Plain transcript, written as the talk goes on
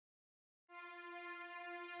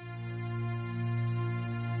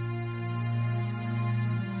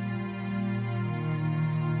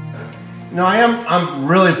No, I'm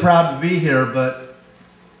really proud to be here, but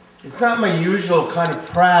it's not my usual kind of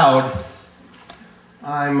proud.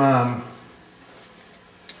 I'm a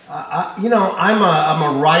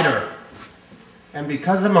writer. And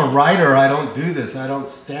because I'm a writer, I don't do this. I don't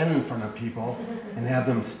stand in front of people and have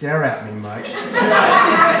them stare at me much.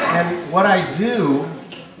 And what I do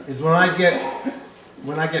is when I get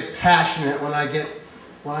passionate, when I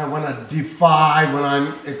want to defy, when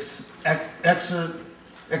I'm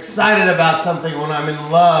excited about something, when I'm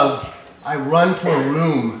in love, I run to a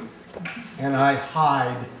room and I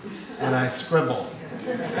hide and I scribble.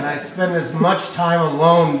 And I spend as much time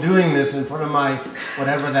alone doing this in front of my,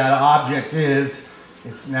 whatever that object is,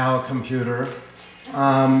 it's now a computer.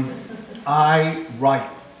 I write,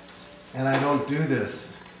 and I don't do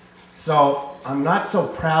this. So I'm not so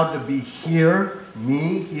proud to be here,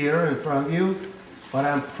 me here in front of you, but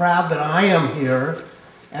I'm proud that I am here.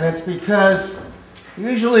 And it's because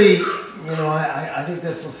usually, you know, I think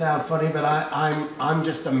this will sound funny, but I'm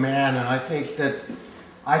just a man, and I think that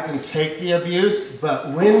I can take the abuse,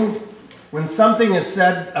 but when something is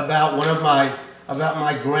said about about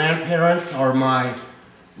my grandparents or my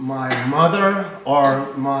mother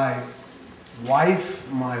or my wife,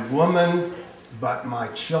 my woman, but my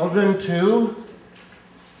children too,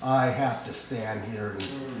 I have to stand here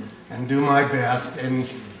and do my best and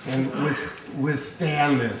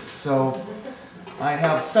withstand this. So I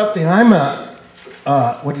have something. I'm a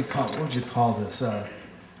what would you call this?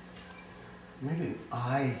 Maybe an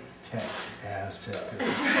hightechaztec.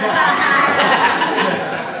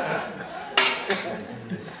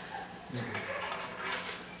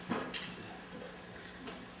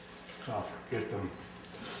 So I'll forget them.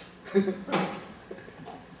 I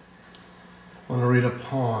want to read a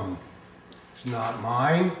poem. It's not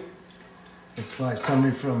mine. It's by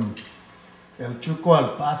somebody from El Chuco,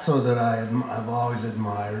 El Paso that I've always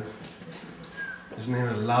admired. His name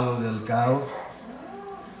is Lalo Delgado.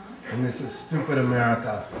 And this is Stupid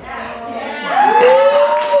America.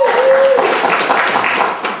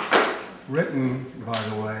 Written, by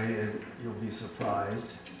the way, and you'll be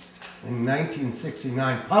surprised, in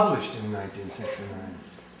 1969, published in 1969.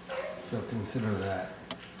 So consider that.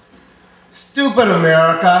 Stupid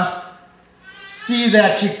America. See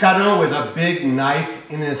that Chicano with a big knife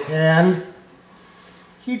in his hand?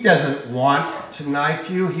 He doesn't want to knife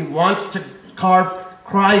you. He wants to carve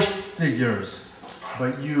Christ figures.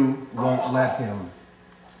 But you won't let him.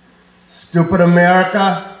 Stupid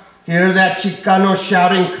America, hear that Chicano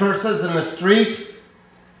shouting curses in the street?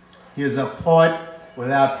 He is a poet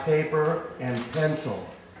without paper and pencil.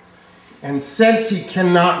 And since he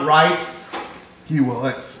cannot write, he will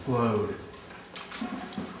explode.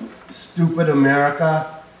 Stupid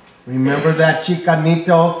America, remember that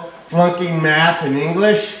Chicanito flunking math and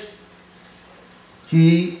English?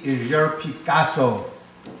 He is your Picasso.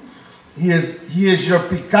 He is your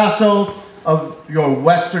Picasso of your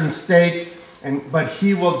western states, but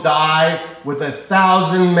he will die with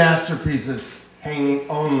 1,000 masterpieces hanging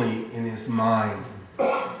only in his mind.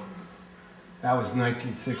 That was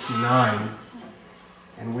 1969,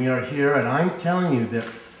 and we are here, and I'm telling you that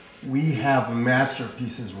we have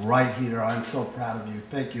masterpieces right here. I'm so proud of you.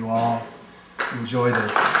 Thank you all. Enjoy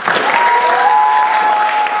this.